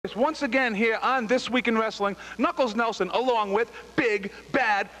Williams once again here on This Week in Wrestling. Knuckles Nelson along with Big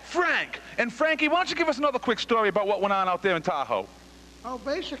Bad Frank. And Frankie, why don't you give us another quick story about what went on out there in Tahoe? Oh,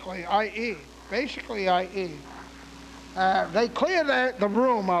 basically, IE. They cleared the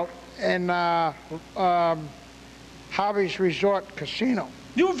room out in Harvey's Resort Casino.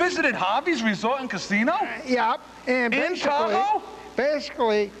 You visited Harvey's Resort and Casino? Yeah, and in Tahoe?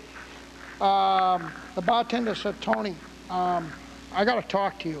 Basically, the bartender said, Tony, I got to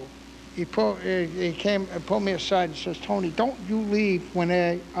talk to you. He came and pulled me aside and says, Tony, don't you leave when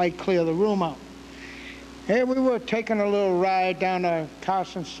I clear the room out. And we were taking a little ride down to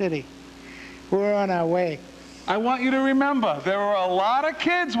Carson City. We were on our way. I want you to remember, there are a lot of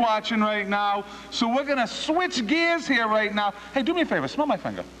kids watching right now, so we're going to switch gears here right now. Hey, do me a favor, smell my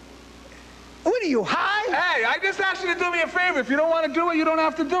finger. What are you, high? Hey, I just asked you to do me a favor. If you don't want to do it, you don't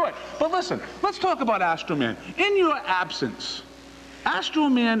have to do it. But listen, let's talk about Astro Man. In your absence, Astro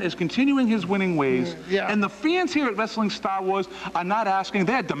Man is continuing his winning ways, and the fans here at Wrestling Star Wars are not asking,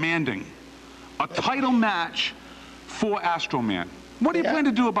 they're demanding a title match for Astro Man. What do you plan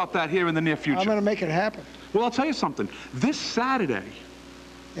to do about that here in the near future? I'm going to make it happen. Well, I'll tell you something. This Saturday,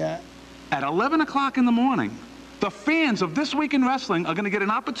 at 11 o'clock in the morning, the fans of This Week in Wrestling are going to get an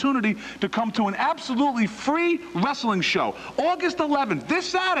opportunity to come to an absolutely free wrestling show. August 11th, this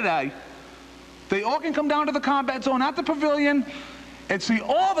Saturday, they all can come down to the Combat Zone at the Pavilion and see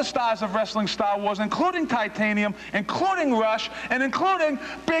all the stars of Wrestling Star Wars, including Titanium, including Rush, and including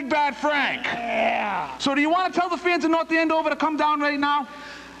Big Bad Frank. Yeah. So do you want to tell the fans of North Andover to come down right now?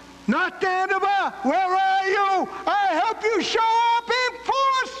 North Andover, where are you? I hope you show up in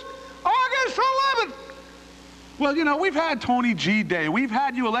force August 11th. Well, you know, we've had Tony G Day. We've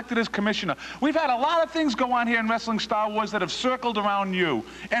had you elected as commissioner. We've had a lot of things go on here in Wrestling Star Wars that have circled around you.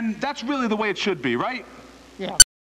 And that's really the way it should be, right? Yeah.